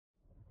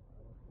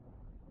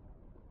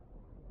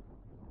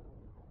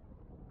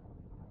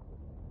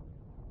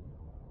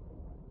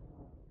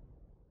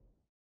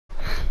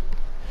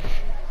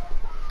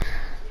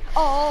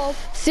go.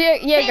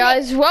 Yeah,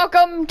 guys,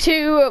 welcome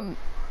to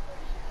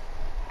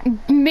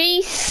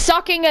me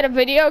sucking at a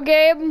video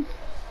game.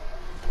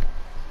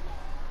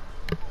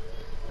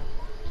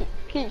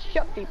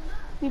 Shut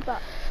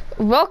up.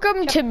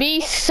 Welcome to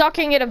me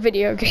sucking at a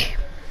video game.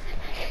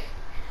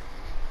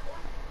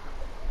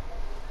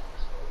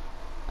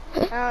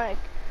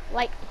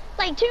 Like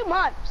 2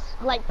 months,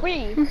 like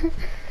 3.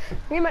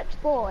 Pretty much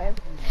 4.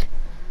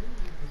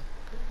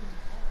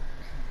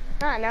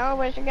 I don't know,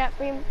 what you got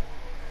for me?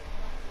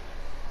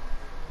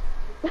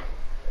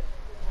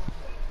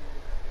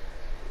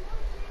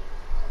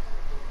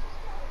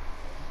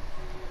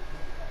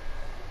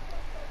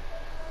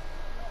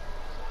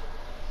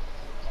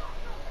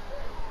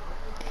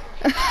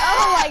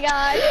 Oh my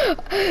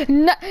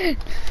god!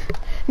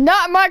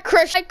 Not my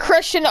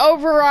Christian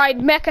override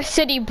Mecha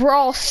City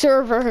Brawl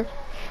server.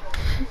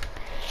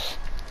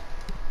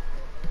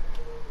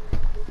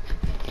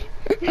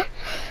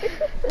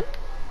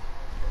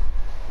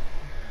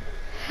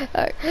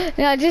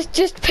 Now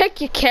just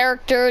pick your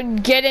character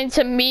and get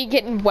into me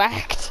getting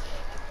whacked.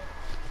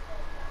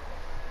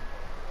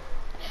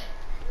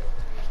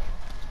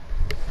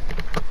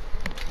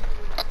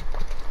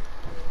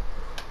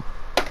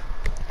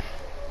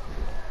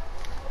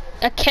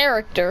 A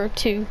character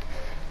to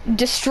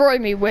destroy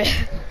me with.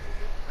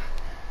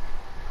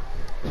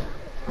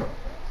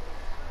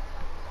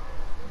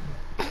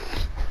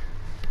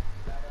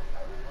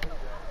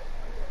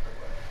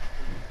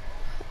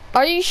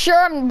 Are you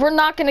sure we're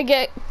not gonna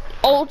get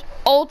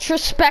ultra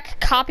spec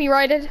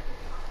copyrighted?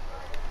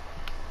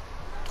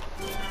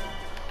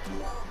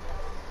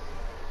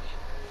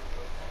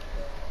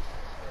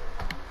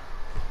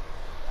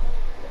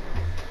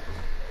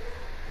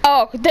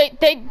 Oh, they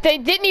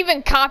didn't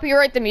even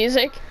copyright the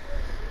music.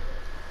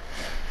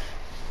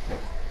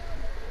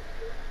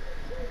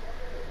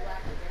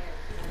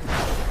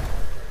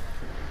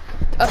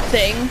 A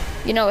thing,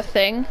 you know, a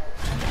thing.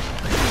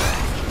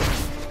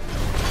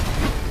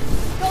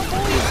 Go,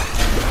 boys!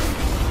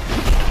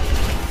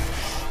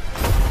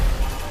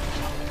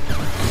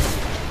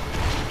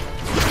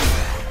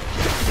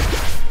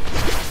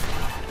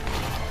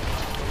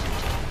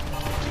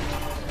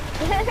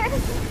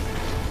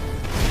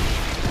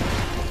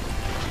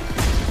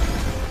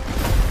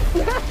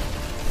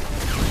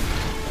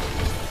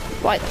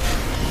 What?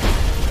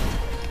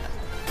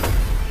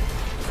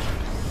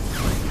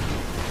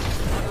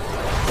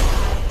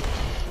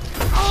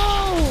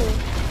 Oh!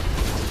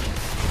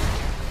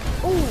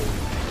 Ooh.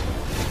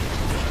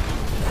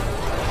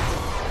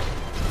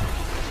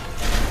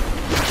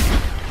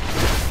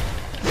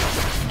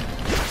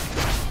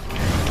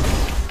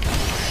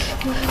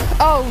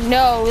 Oh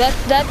no, that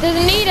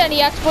doesn't need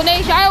any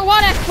explanation. I don't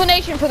want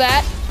explanation for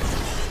that.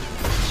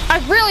 I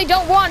really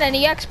don't want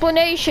any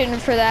explanation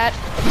for that.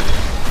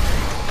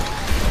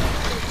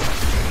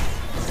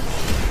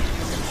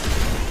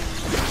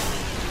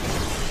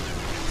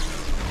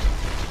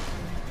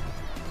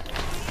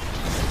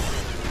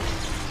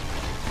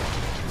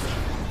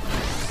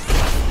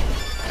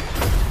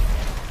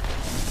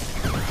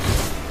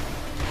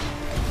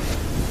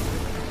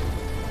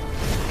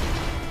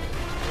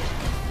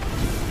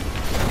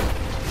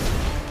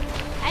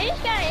 I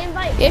just gotta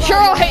invite. It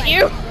sure will hit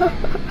you.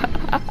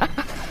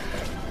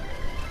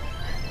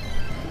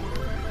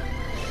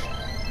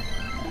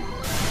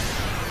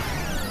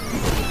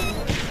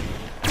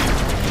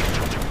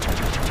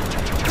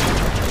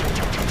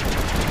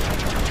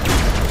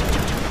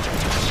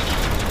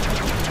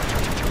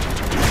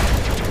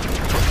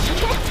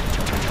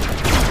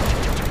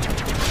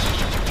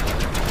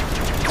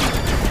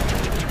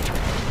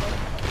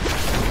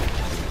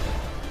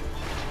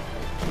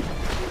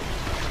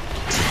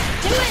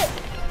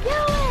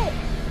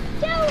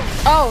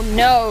 Oh,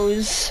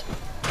 noes.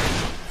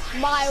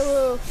 My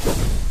woo.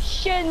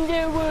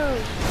 Shindu woo.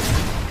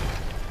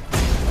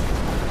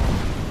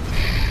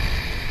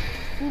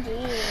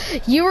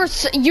 You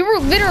were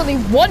literally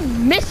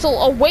one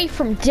missile away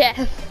from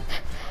death.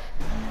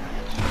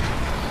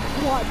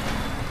 What?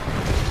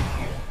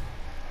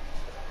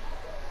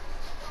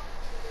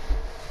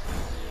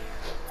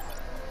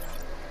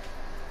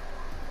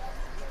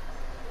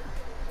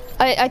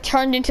 I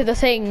turned into the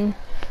thing.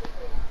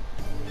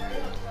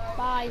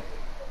 Bye.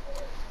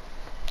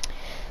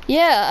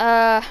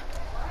 Yeah,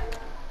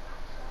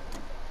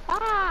 Bye.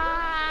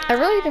 I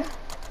really do.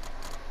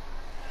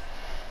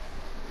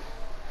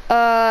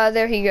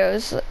 There he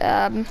goes.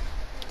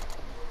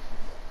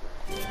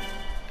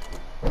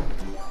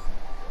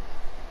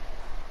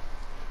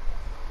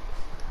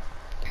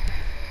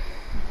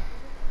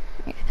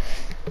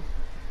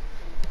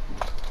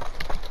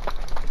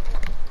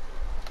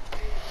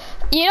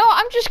 You know,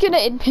 I'm just gonna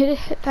admit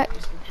it. That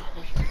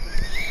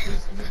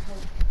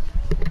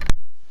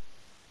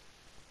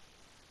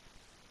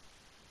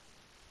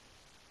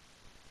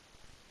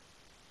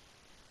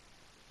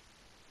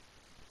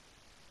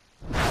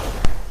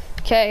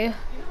okay.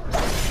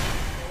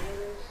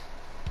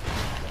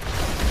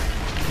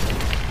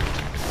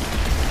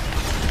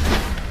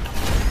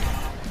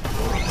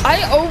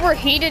 I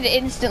overheated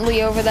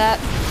instantly over that.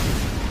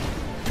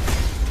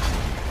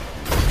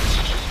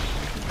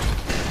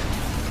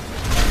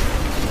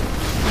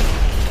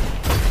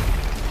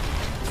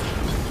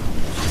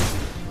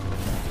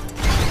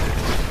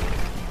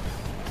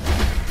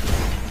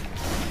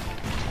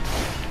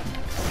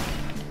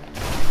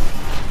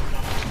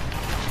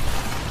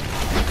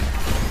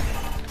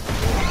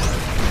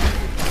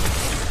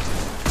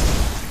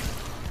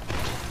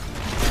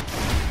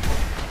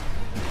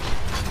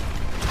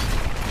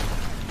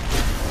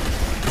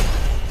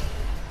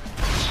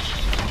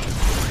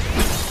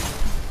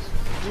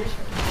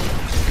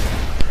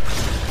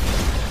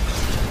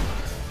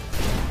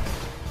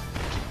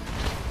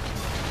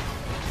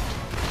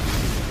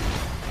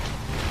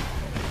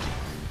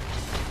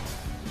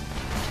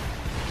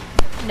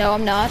 No,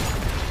 I'm not.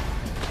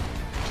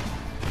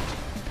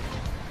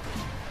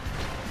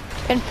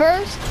 And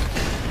first,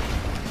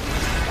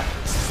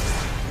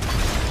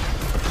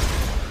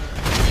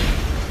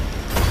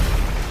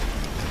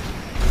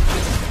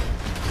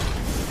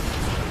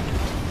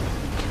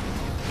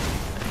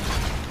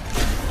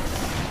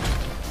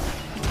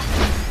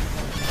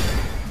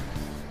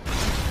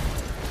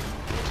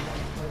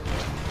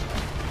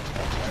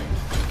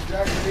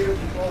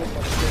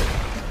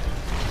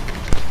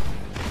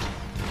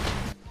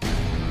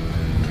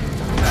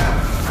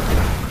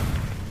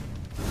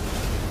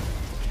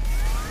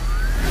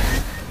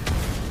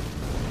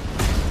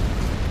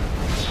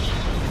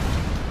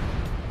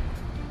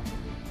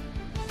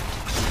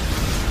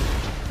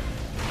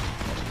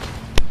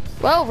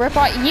 well,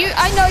 Ripbot,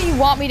 I know you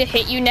want me to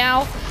hit you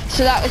now,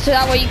 so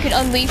that way you can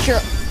unleash your,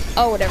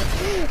 oh, whatever.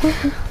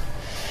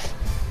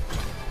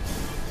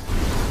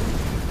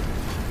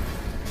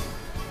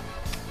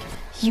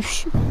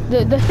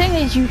 The thing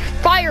is, you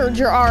fired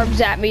your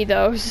arms at me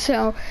though,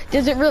 so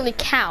does it really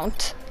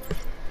count?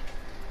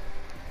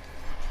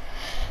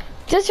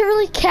 Does it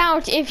really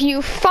count if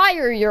you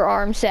fire your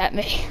arms at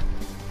me?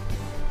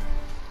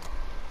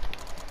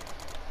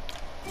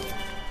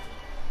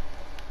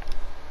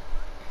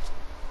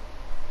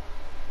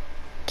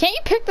 Can't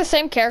you pick the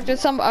same character?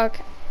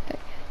 Okay.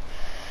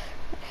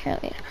 Hell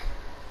yeah.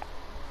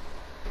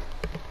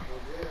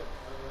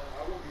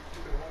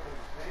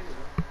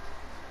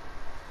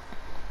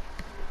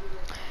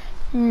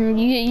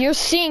 You're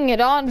seeing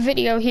it on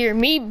video here.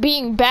 Me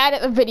being bad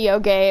at the video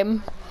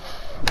game.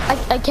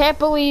 I can't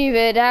believe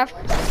it.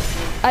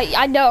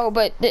 I know,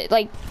 but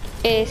like,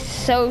 it's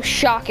so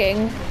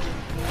shocking.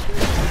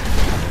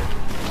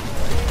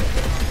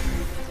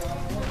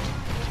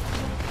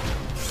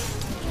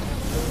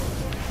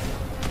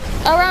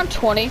 Around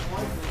 20.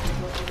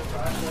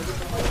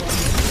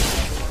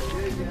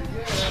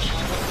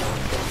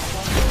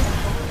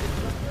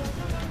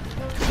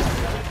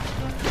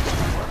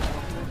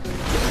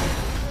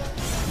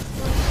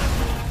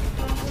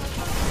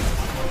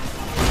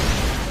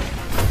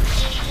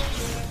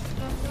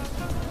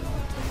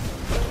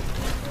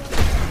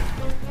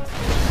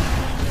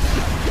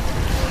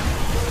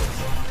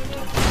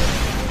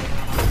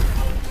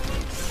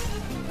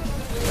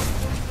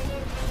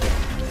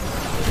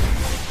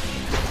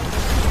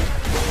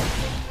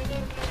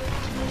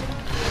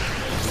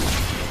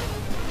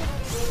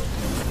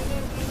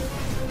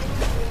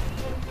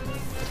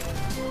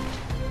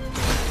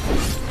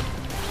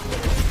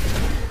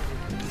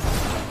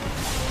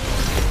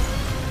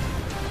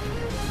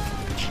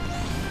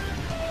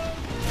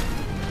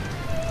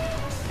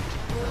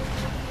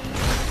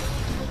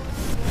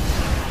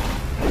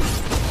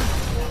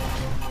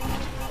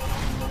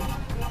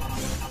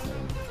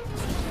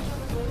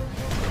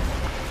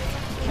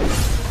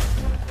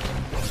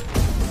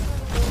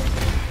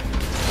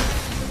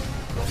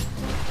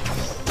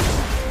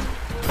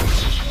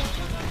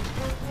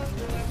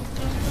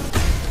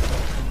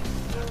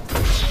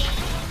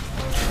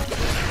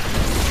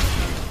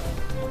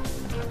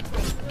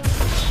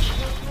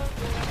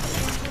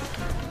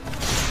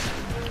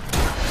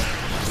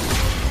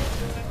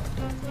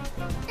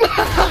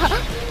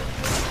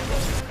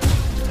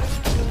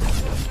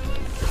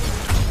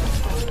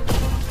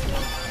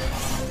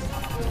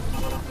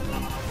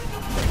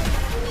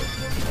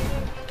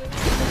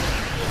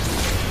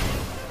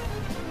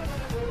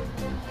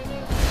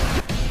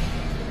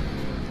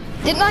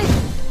 Didn't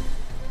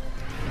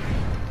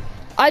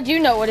I do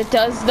know what it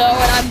does though,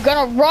 and I'm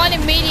gonna run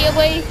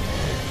immediately.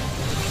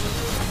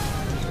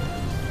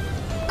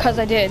 'Cause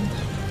I did.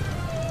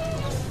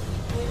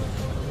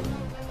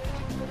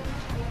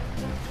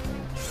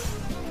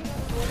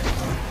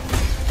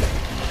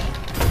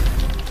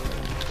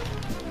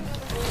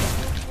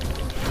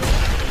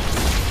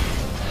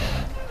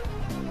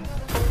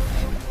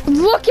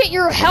 Look at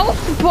your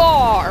health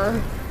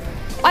bar.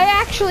 I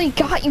actually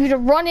got you to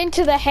run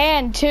into the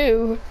hand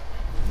too.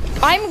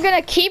 I'm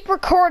gonna keep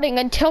recording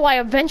until I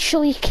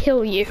eventually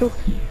kill you.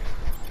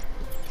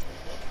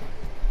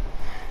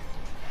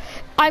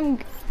 I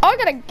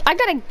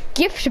got a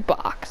gift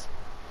box.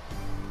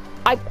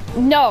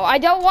 No, I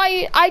don't want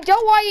you, I'm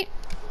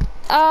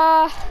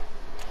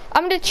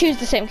gonna choose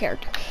the same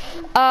character.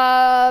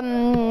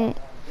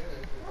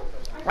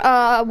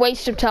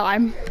 Waste of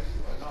time.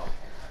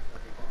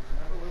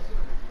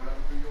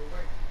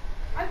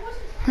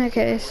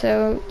 Okay,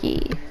 so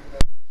yeah.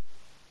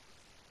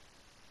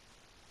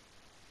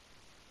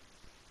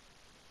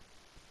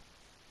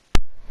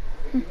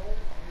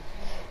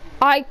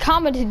 I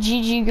commented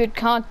GG good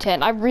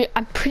content.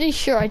 I'm pretty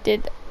sure I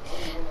did.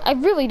 I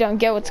really don't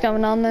get what's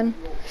going on then.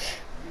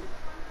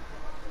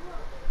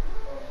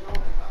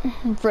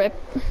 Rip.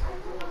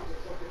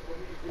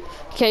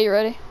 Okay, you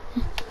ready?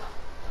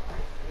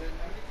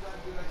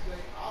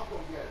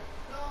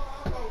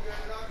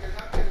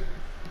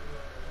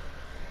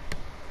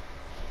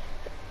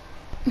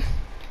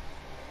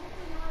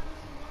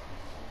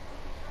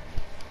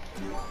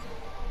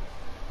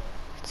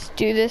 Let's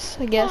do this,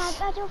 I guess.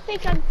 Dad, I don't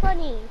think I'm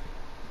funny.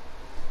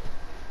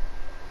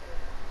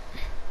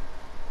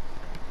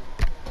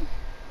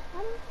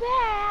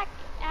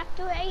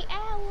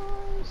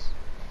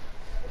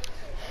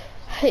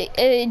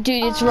 Dude,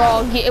 it's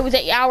wrong. It was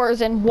 8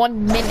 hours and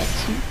 1 minute.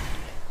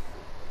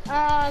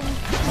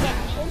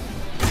 Connection.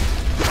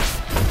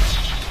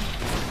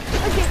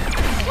 Okay,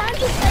 time to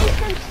play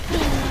some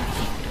speed.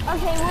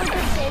 Okay, we're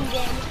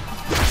descending.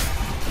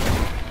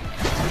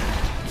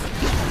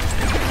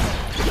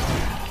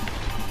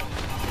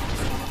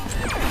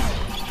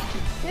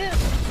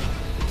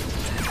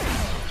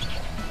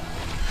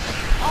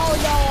 Oh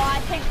no,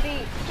 I take the.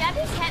 Can I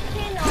be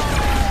captain or?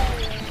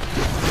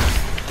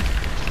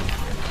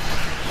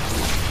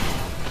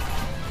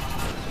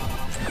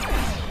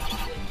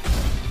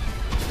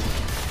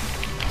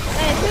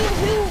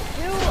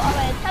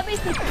 Tell me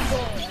who's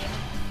going.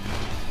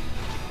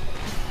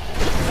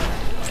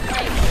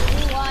 Like,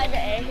 who won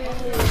and who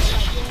lose.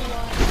 Like, who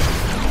won.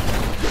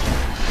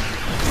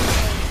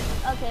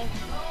 Okay.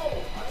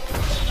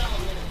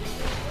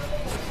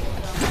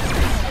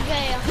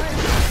 Okay, 100.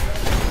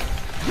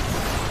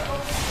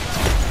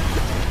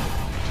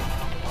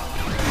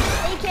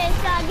 Okay,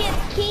 so I give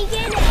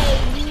Keegan a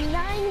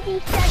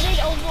 97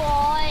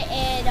 overall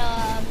and,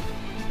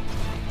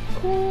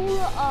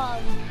 cool,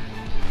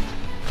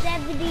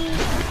 70,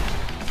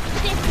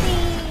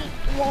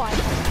 51.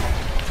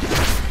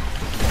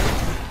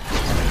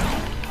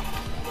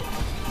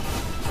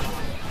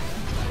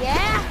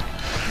 Yeah?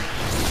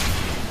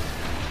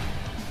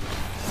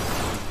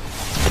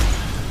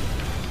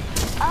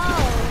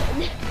 Oh,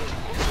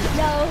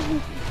 no.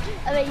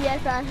 I mean,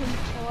 yes, I'm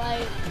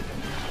white.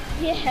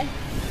 Yeah.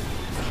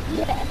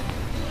 Yeah.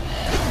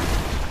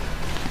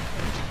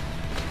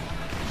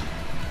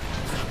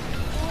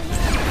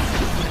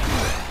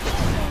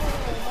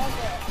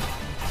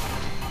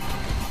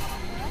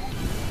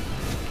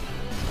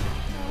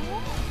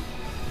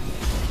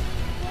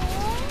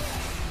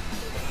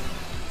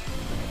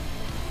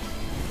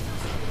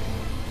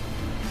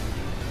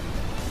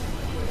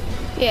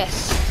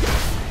 Yes.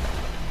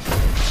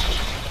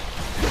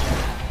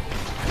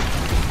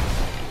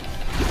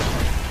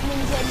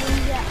 Ninja,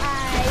 ninja, I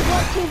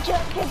want to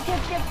jump, jump,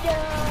 jump, jump, jump.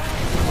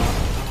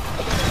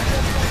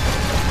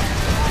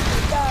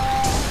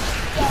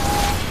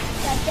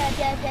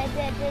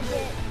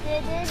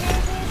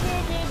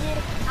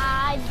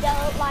 I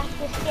don't like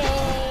this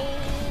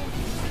game.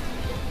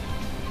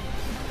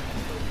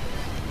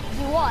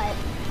 You what?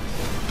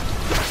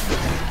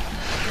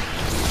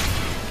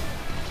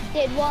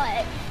 Did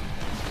what?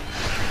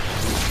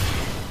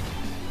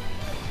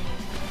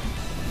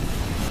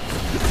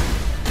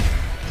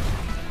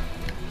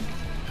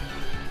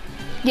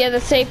 Yeah,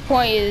 the save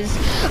point is...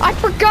 I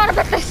forgot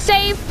about the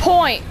save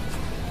point!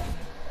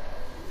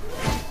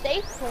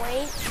 Save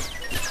point?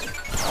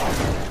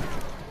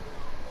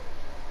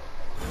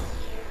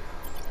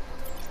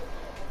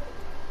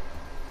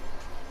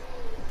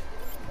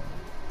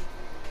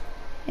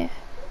 Yeah.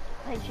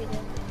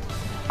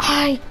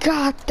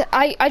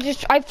 I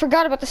I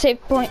forgot about the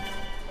save point.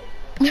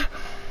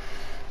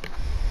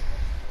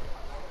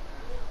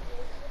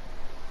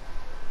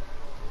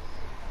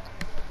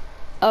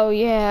 Oh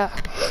yeah.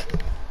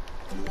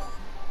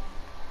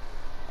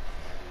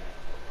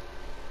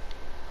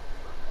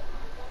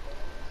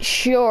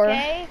 Sure.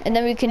 Okay. And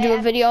then we can do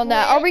a video on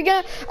that. Are we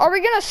gonna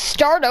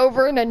start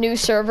over in a new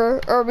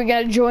server, or are we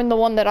gonna join the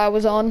one that I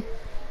was on?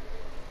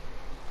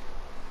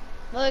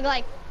 Look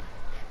like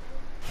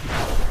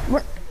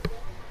We're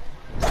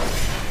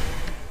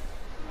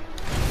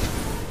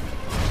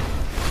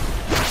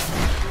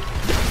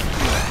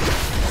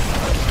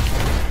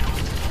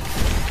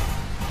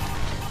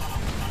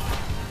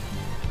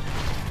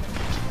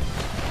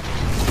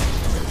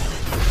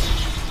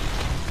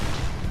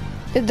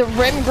the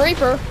Rim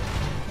Graper.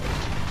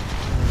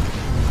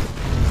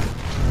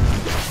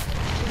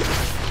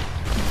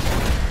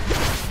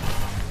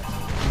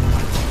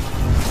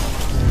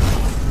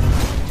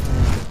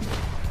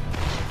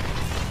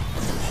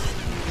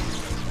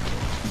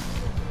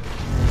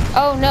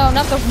 Oh no,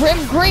 not the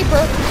Rim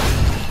Graper.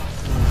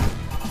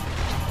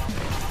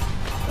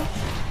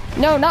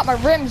 No, not my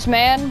rims,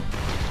 man.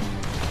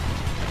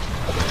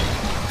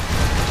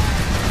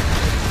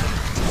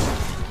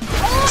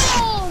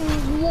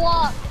 oh,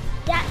 walk.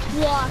 That's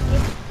walk.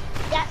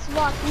 That's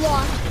walk.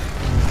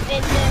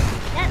 And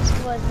that's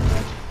was.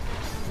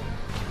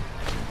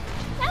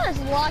 That was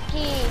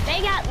lucky.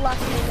 They got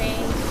lucky,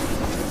 man.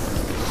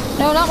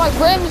 No, not my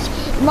rims.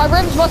 My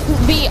rims must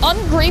be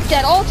ungreeped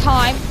at all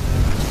time.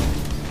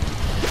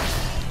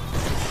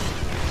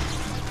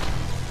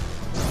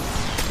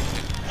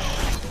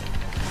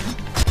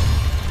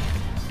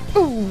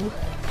 Ooh.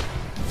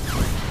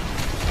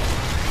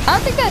 I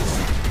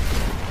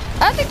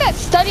don't think that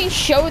studies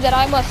show that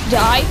I must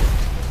die.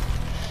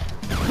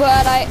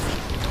 But I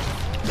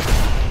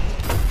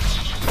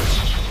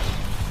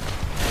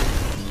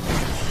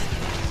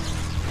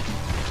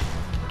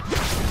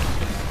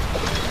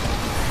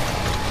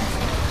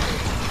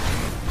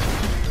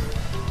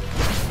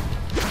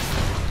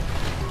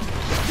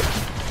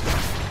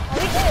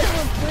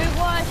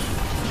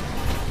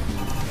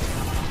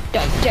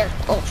don't dare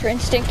Ultra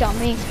Instinct on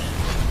me.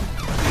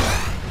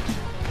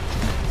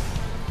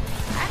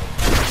 I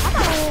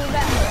don't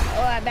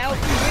know about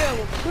you.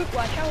 Quick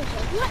watch, I was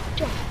like, what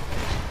the?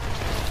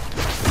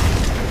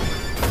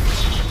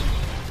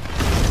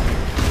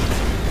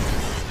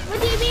 What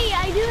do you mean?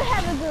 I do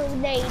have a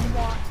grenade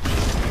watch.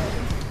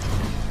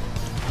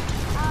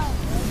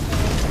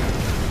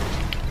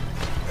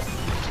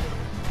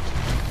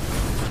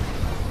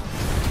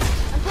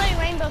 I'm playing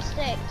Rainbow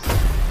Six.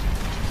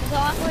 It's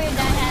awkward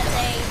that has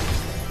a...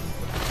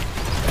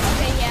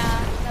 Okay, yeah,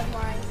 that's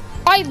why.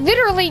 I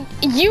literally,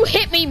 you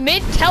hit me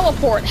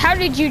mid-teleport. How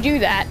did you do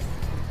that?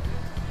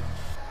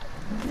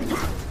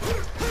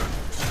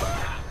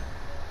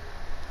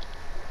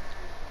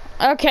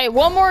 Okay,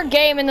 one more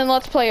game and then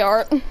let's play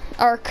Ark.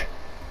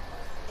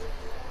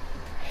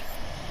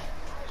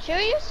 Should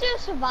we just do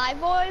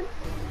survival mode?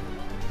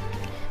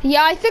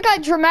 Yeah, I think I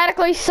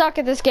dramatically suck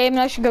at this game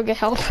and I should go get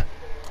help.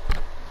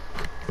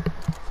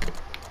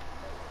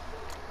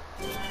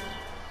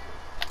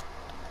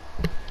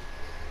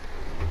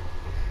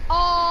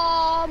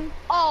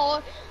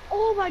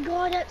 Oh my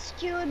god, that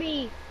scared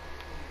me.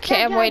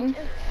 Okay, I'm waiting.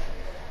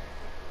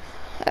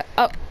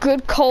 Oh,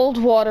 good cold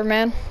water,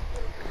 man.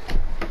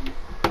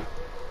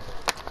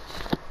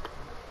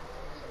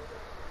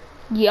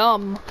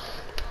 Yum.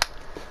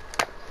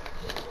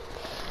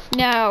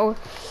 Now,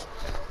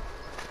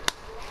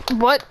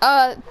 what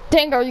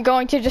thing are you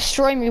going to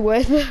destroy me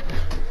with?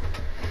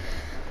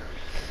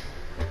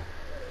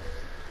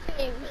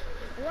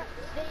 What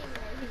thing?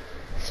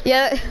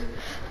 Yeah,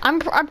 I'm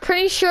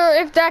pretty sure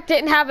if that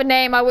didn't have a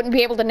name, I wouldn't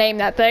be able to name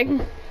that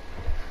thing.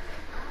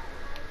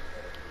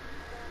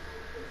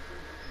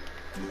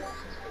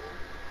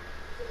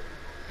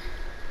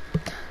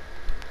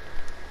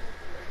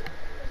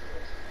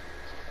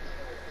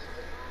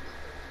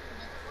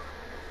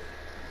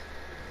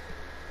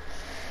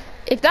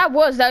 If that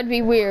was, that would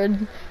be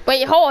weird.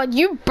 Wait, hold on,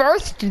 you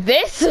birthed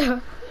this?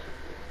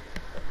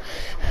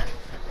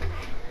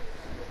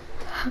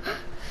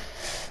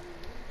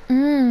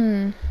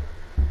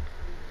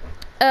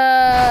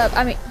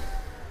 I mean,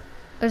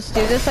 let's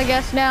do this, I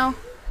guess, now.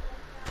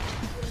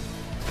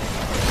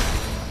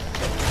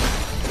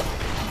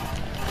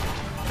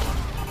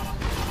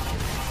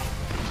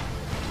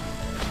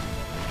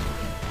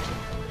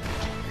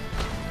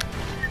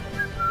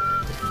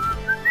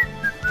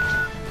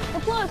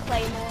 Deploy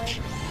Claymore.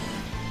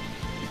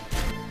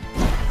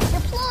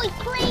 Deploy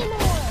Claymore.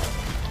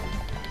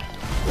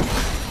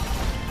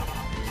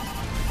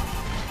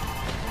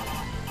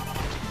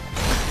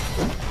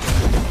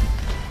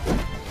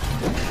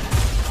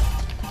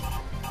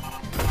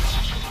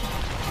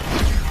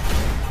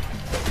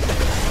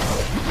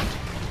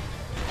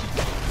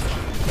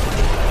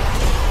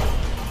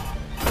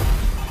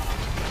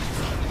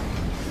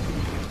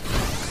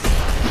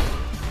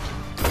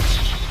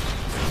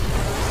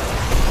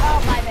 Oh,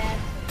 my bad.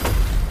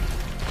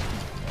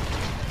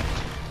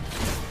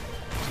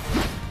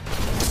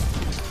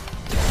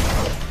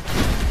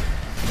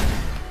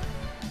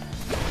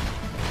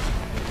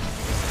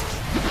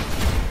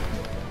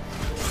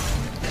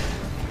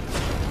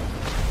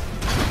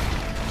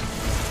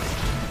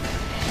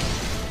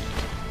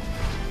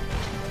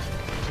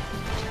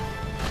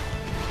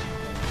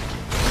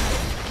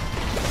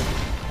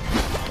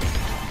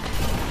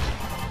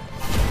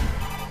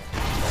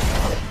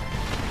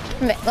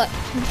 Look,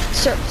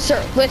 sir,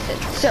 listen,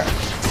 sir.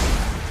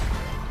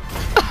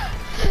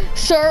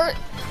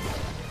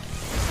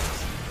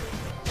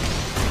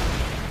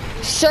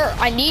 Sir,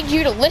 I need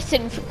you to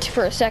listen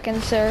for a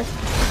second, sir.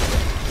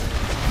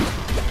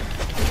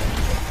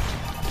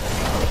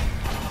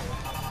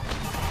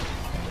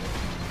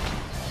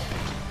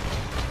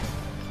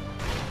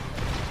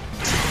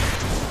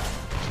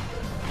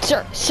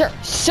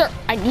 Sir,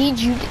 I need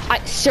you,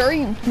 sir,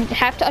 you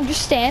have to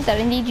understand that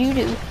I need you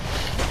to.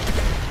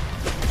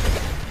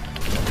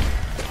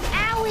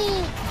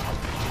 Owie!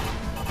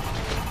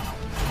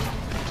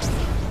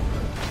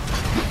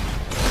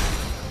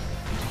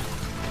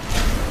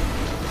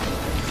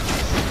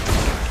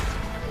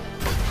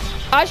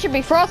 I should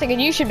be frothing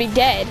and you should be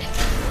dead.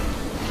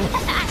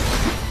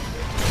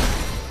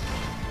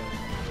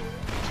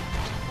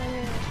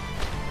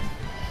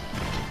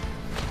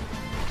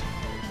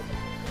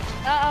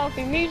 Uh-oh,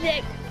 for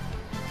music.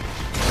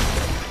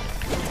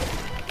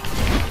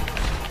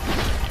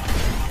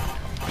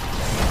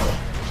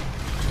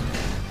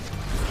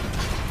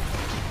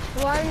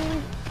 One!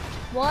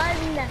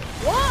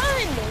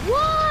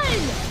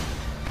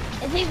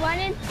 Is he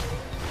running?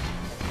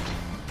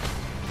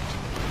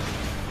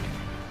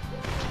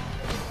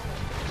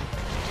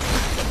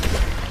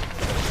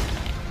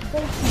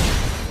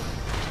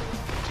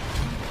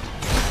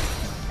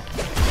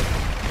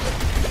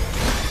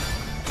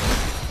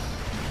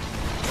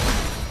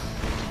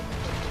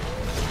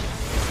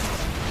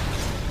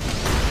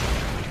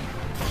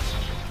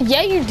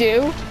 Yeah, you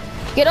do.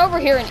 Get over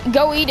here and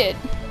go eat it.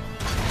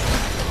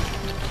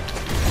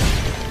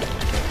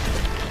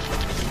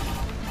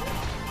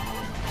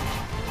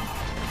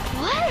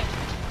 What?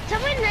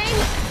 Someone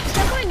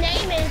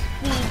name is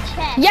the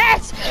chest.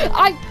 Yes!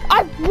 I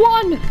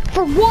won!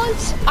 For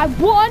once, I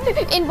won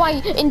in my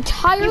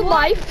entire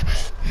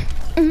life.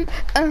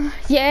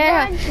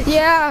 Yeah,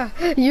 yeah,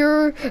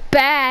 you're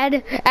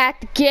bad at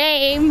the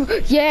game.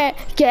 Yeah,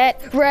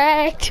 get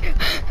wrecked.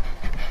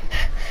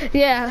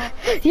 Yeah,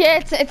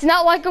 it's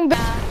not like I'm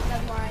bad.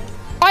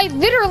 I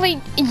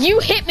literally, you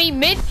hit me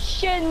mid.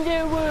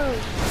 Shenderu.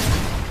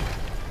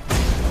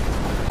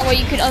 Well,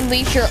 you can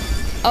unleash your,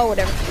 oh,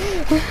 whatever.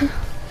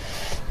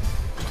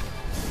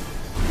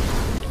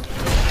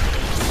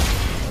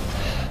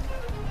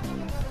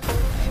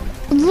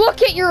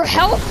 Look at your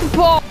health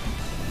bar.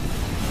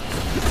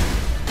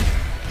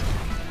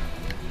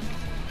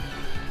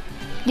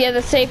 Yeah,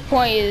 the safe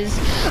point is,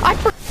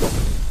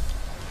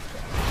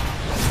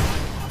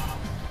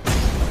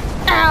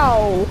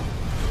 ow.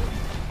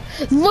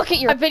 Look at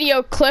your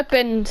video clip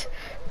and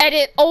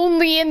edit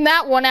only in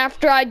that one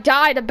after I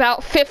died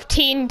about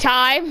 15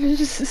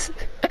 times.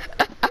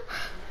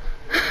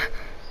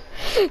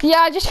 Yeah,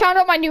 I just found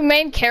out my new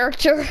main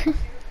character.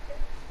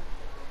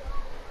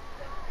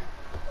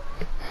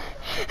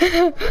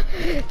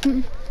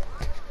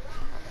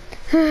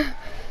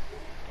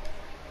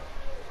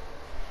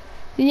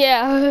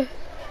 Yeah.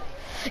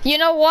 You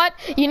know what?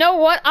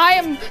 I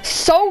am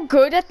so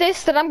good at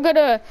this that I'm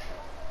gonna,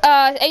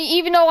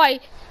 even though I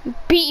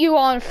beat you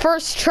on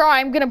first try,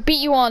 I'm gonna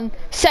beat you on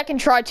second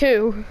try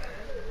too.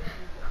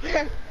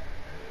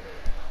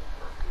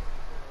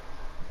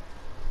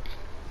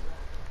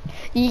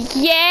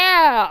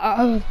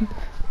 Yeah.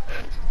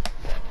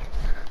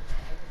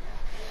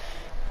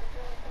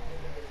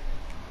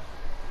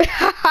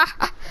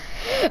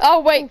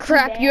 Oh wait,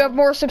 crap, you have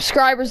more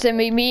subscribers than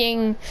me,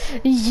 meaning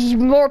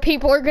more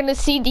people are gonna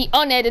see the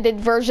unedited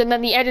version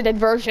than the edited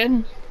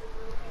version.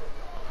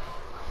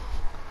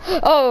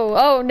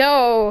 Oh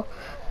no.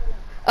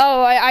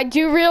 Oh, I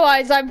do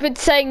realize I've been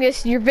saying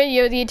this in your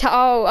video the entire,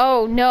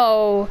 oh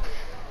no.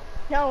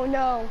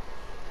 No.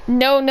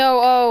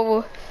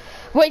 Oh.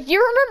 Wait, you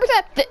remember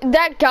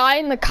that guy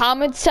in the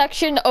comments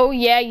section? Oh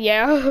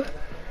yeah.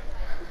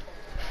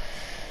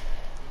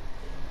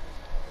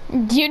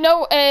 Do you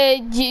know,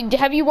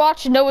 have you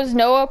watched Noah's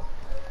Noah?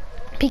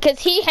 Because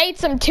he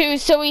hates him too,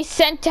 so he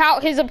sent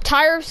out his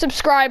entire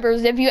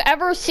subscribers. If you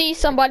ever see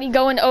somebody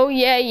going, oh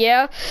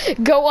yeah,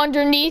 go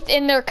underneath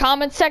in their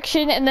comment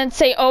section and then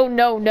say, oh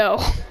no.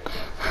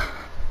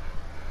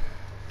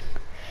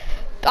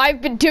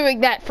 I've been doing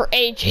that for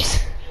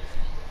ages.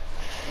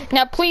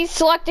 Now please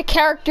select a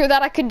character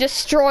that I can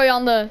destroy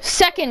on the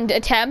second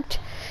attempt.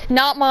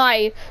 Not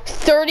my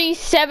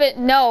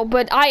 37, no,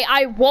 but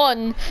I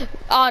won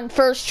on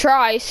first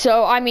try,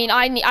 so I mean,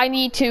 I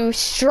need to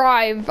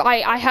strive.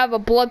 I have a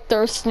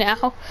bloodthirst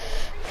now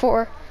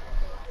for,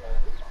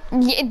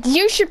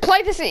 you should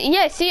play this.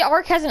 Yeah, see,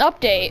 Ark has an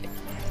update.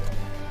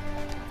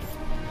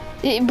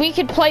 We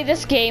could play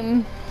this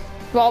game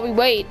while we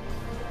wait.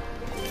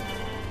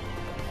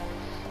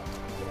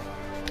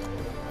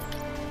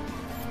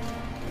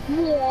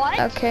 What?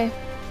 Okay.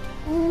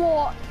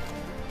 What?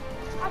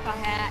 What the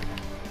heck?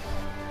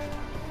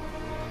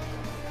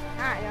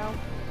 I don't know.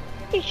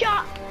 He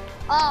shot.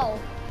 Oh.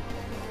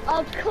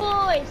 Of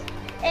course.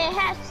 It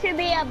has to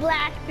be a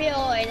black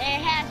build. It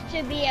has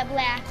to be a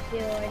black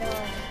build.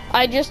 Oh.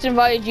 I just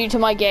invited you to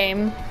my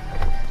game.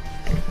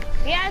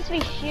 He has to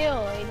be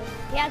shield.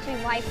 He has to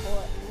be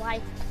rifle.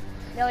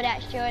 Know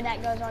that shield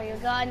that goes on your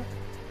gun.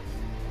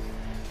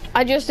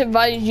 I just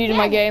invited you to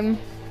my game.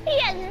 He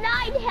has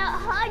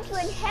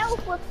 900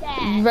 health with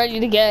that. Ready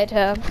to get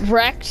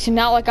wrecked?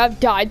 Not like I've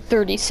died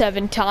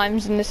 37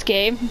 times in this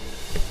game.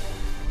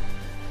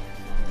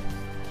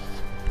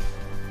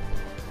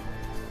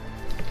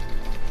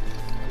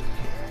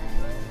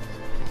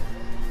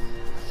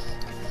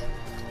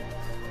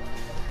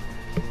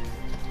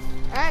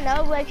 I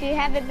don't know, but you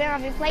haven't been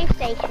on your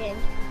PlayStation.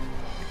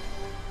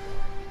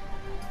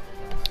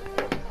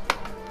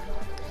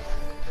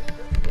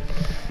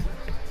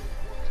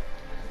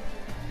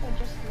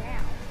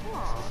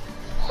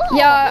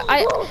 Yeah,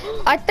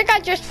 I think I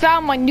just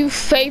found my new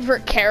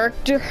favorite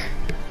character.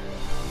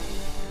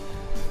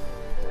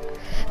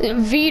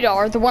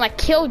 Vidar, the one I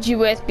killed you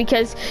with,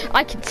 because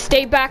I could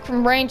stay back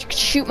from range,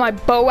 shoot my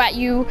bow at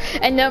you,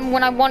 and then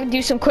when I want to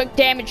do some quick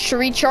damage to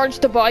recharge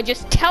the bow, I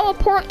just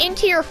teleport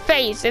into your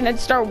face and then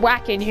start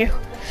whacking you.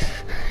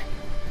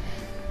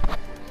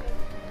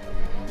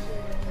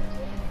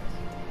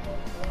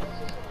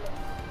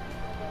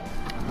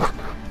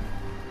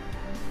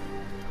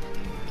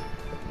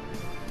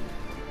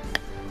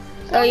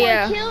 Someone oh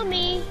yeah. Kill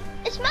me!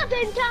 It's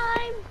muffin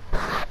time!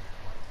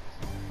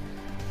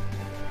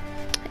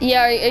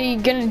 Yeah, are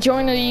you gonna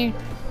join or are you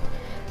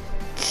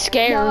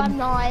scared? No, I'm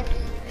not.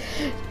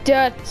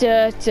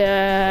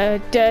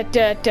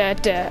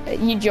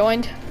 You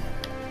joined?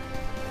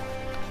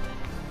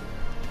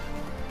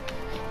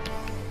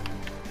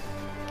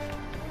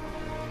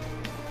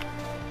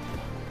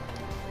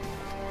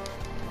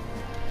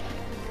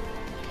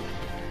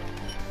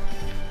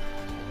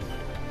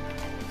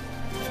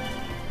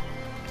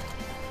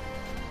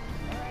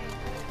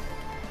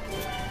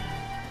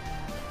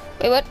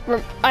 Wait, what?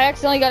 I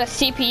accidentally got a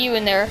CPU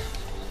in there.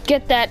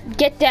 Get that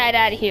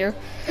out of here.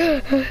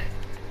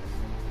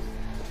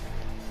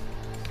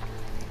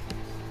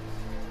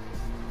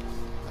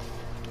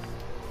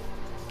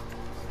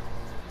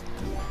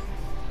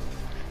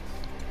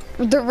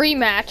 the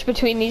rematch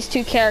between these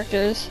two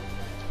characters.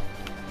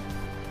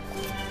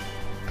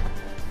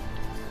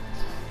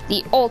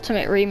 The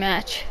ultimate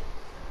rematch.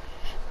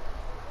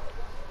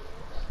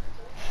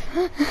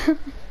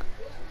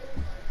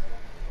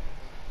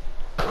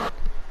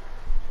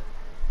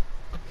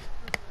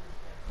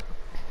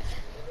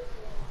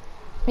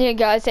 Yeah,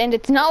 guys, and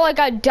it's not like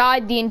I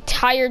died the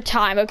entire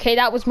time, okay?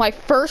 That was my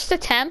first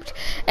attempt.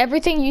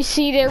 Everything you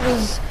see there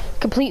was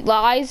complete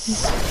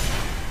lies.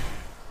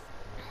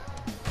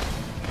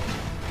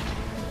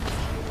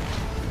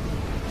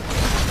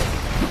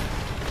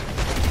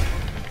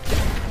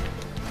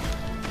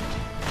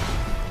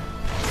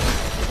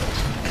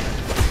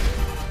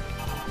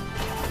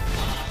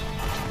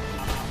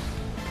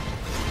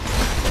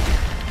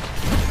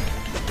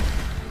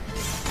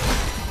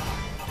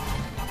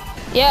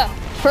 Yeah,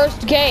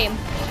 first game.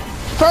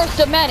 First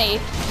of many.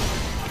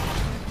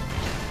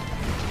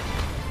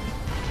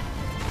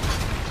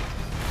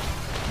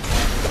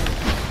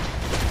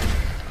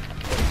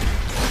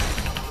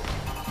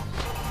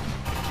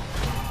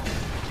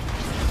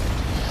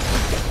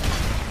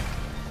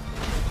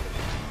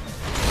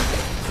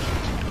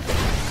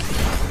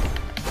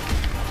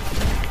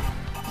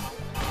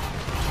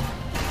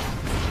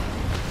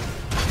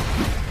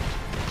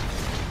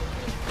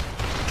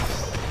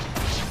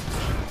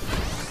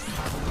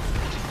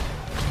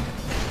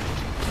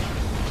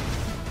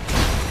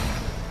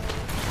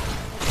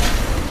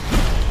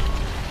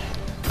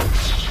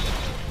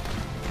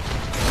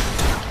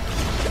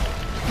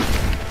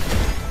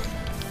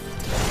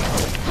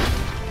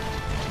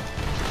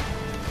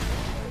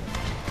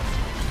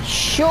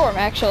 Sure,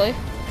 actually.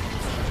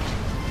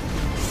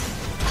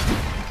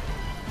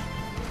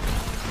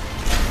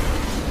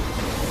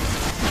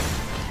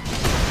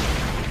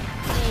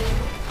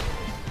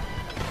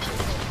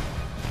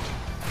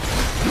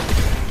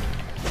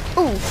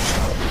 Ooh.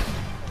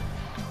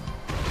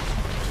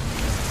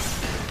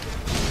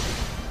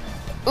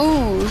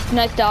 Ooh,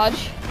 nice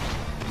dodge.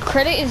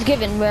 Credit is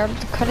given where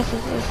the credit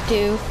is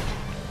due.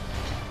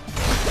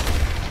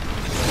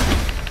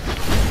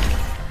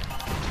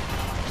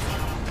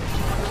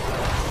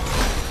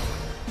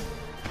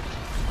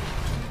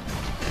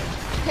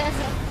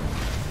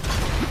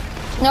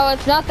 No,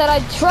 it's not that I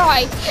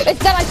try, it's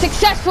that I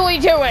successfully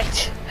do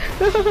it!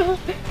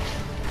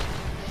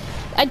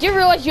 I do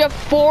realize you have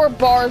 4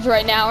 bars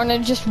right now and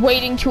I'm just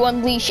waiting to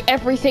unleash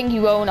everything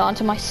you own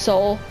onto my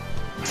soul.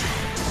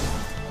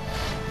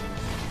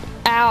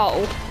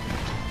 Ow.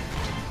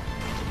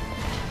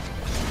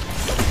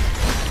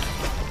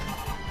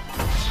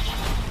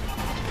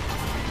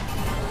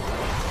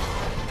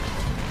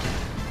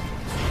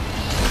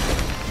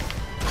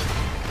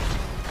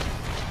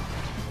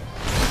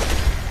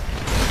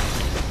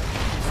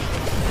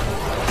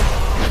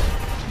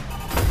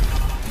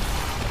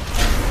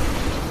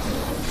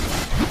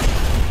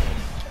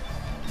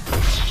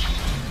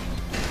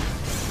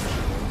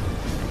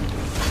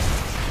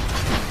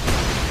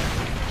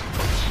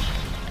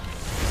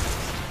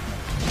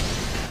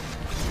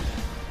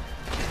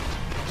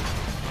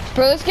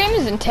 Bro, this game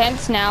is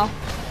intense now.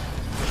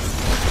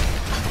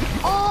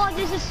 Oh,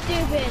 this is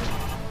stupid.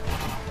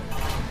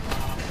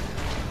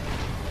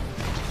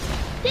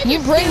 You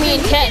bring me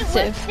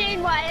intensive.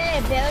 What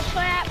in a bear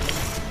trap?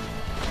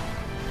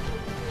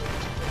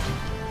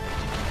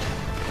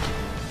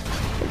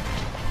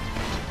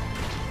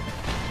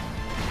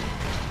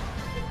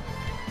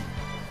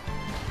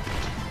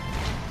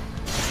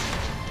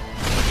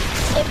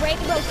 In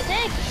Rainbow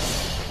Six.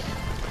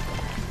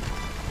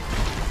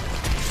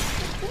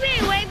 You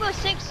mean Rainbow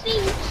Six Siege?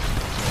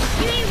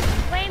 You mean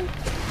Rainbow?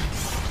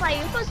 Like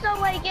you're supposed to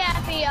like get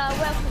the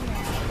welcome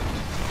there,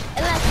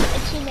 unless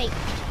it's your mate.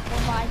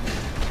 Alright.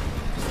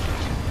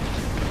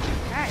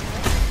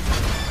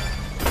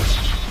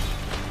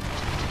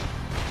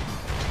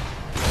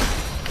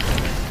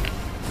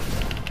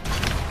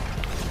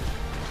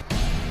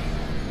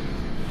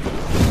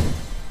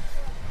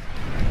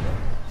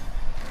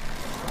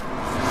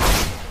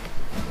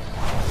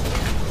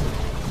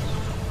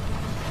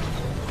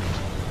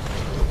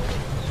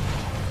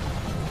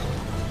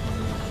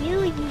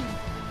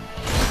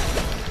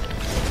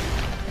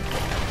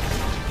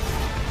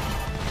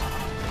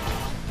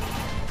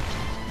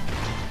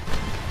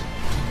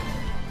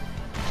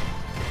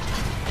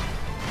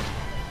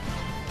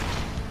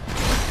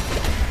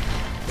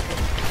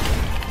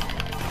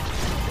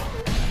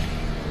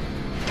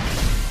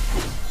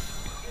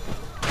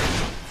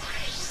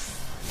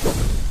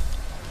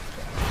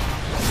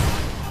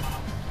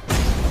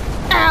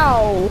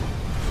 Ow!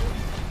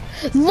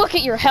 Look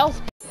at your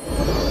health